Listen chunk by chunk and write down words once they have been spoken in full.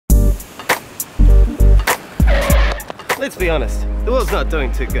Let's be honest, the world's not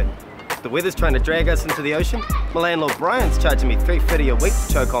doing too good. The weather's trying to drag us into the ocean. My landlord Brian's charging me $3.50 a week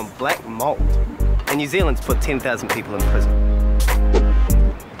to choke on black mold. And New Zealand's put 10,000 people in prison.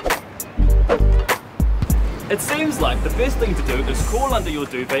 It seems like the best thing to do is crawl under your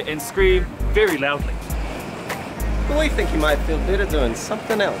duvet and scream very loudly. But we think you might feel better doing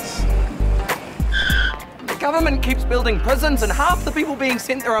something else. The government keeps building prisons and half the people being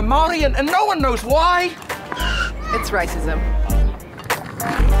sent there are Māori and no one knows why. It's racism.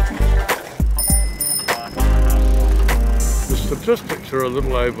 The statistics are a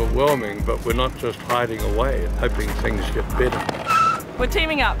little overwhelming, but we're not just hiding away and hoping things get better. We're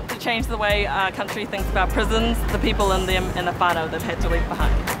teaming up to change the way our country thinks about prisons, the people in them, and the whānau they've had to leave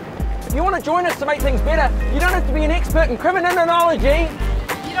behind. If you want to join us to make things better, you don't have to be an expert in criminology.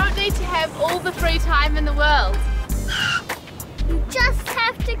 You don't need to have all the free time in the world. You just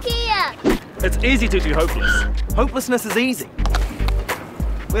have to care. It's easy to be hopeless. Hopelessness is easy.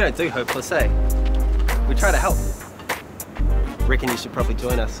 We don't do hopeless, eh? We try to help. Reckon you should probably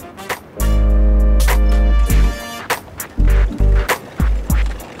join us.